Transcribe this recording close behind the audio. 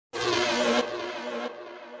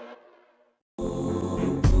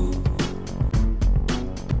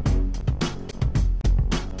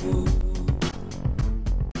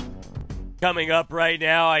coming up right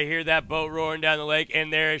now. I hear that boat roaring down the lake,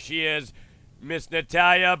 and there she is, Miss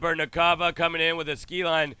Natalia Bernikova coming in with a ski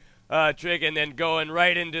line trick and then going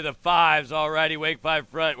right into the fives. Alrighty, wake five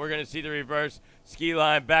front. We're going to see the reverse ski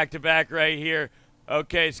line back-to-back right here.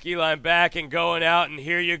 Okay, ski line back and going out, and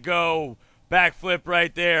here you go. Backflip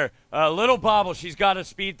right there. Little bobble. She's got to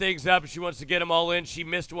speed things up. She wants to get them all in. She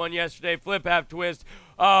missed one yesterday. Flip half twist.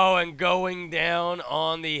 Oh, and going down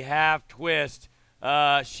on the half twist.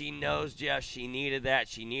 She knows, Jeff, she needed that.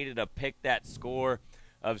 She needed to pick that score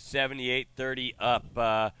of 78-30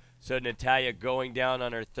 up. So Natalia going down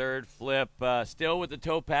on her third flip. Still with the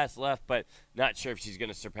toe pass left, but not sure if she's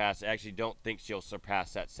going to surpass. I actually don't think she'll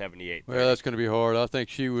surpass that 78. Well, that's going to be hard. I think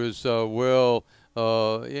she was well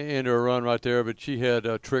into her run right there, but she had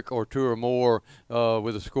a trick or two or more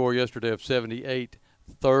with a score yesterday of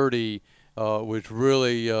 78-30. Was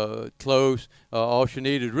really close. All she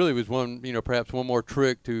needed really was one, perhaps one more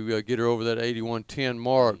trick to get her over that 81-10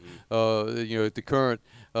 mark. At the current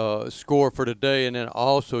score for today, and then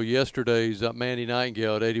also yesterday's Mandy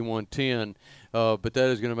Nightingale at 81-10. But that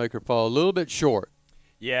is going to make her fall a little bit short.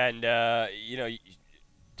 Yeah, and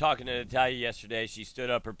talking to Natalia yesterday, she stood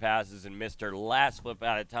up her passes and missed her last flip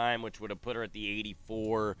out of time, which would have put her at the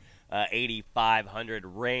 8,500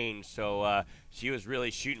 range. So she was really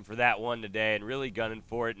shooting for that one today and really gunning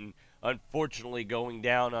for it, and unfortunately going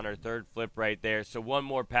down on her third flip right there. So one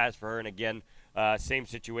more pass for her, and again, same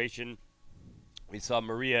situation. We saw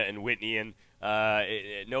Maria and Whitney, and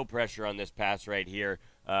no pressure on this pass right here.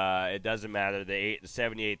 It doesn't matter. The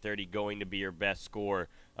 78-30 going to be your best score.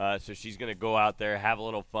 So she's going to go out there, have a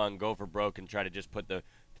little fun, go for broke, and try to just put the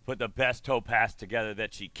best toe pass together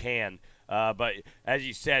that she can. But as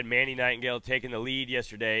you said, Mandy Nightingale taking the lead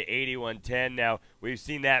yesterday, 81-10. Now, we've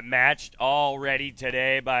seen that matched already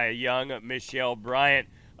today by a young Michelle Bryant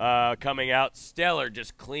coming out stellar,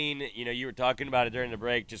 just clean. You were talking about it during the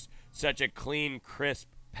break, just such a clean, crisp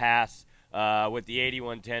pass with the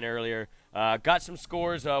 81-10 earlier. Got some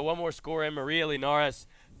scores, one more score in, Maria Linares,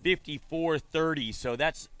 54-30. So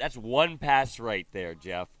that's one pass right there,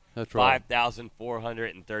 Jeff. That's right.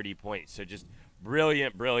 5,430 points. So just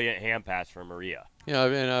brilliant hand pass from Maria. Yeah,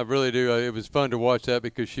 and I really do. It was fun to watch that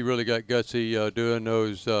because she really got gutsy doing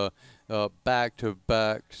those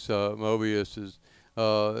back-to-backs, Mobius's.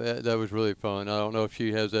 That was really fun. I don't know if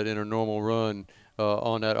she has that in her normal run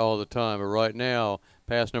on that all the time. But right now,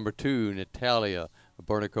 pass number 2, Natalia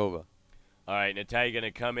Bernikova. All right, Natalia going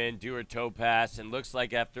to come in, do her toe pass, and looks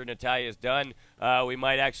like after Natalia's done, we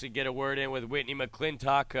might actually get a word in with Whitney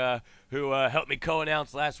McClintock, who helped me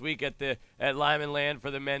co-announce last week at Lyman Land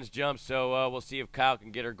for the men's jump. So we'll see if Kyle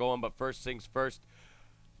can get her going. But first things first,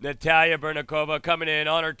 Natalia Bernikova coming in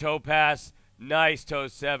on her toe pass. Nice toe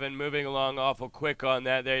 7, moving along awful quick on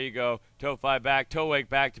that. There you go. Toe 5 back, toe wake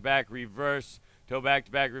back-to-back, reverse, toe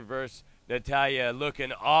back-to-back, reverse. Natalia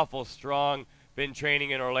looking awful strong. Been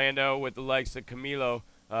training in Orlando with the likes of Camilo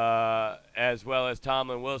as well as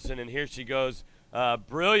Tomlin Wilson. And here she goes.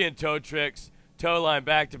 Brilliant toe tricks. Toe line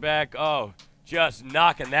back-to-back. Oh, just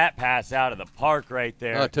knocking that pass out of the park right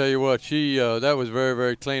there. I'll tell you what, she that was very,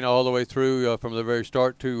 very clean all the way through from the very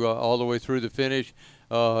start to all the way through the finish.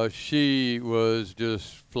 She was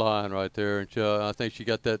just flying right there, and I think she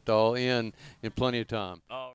got that all in plenty of time. Oh.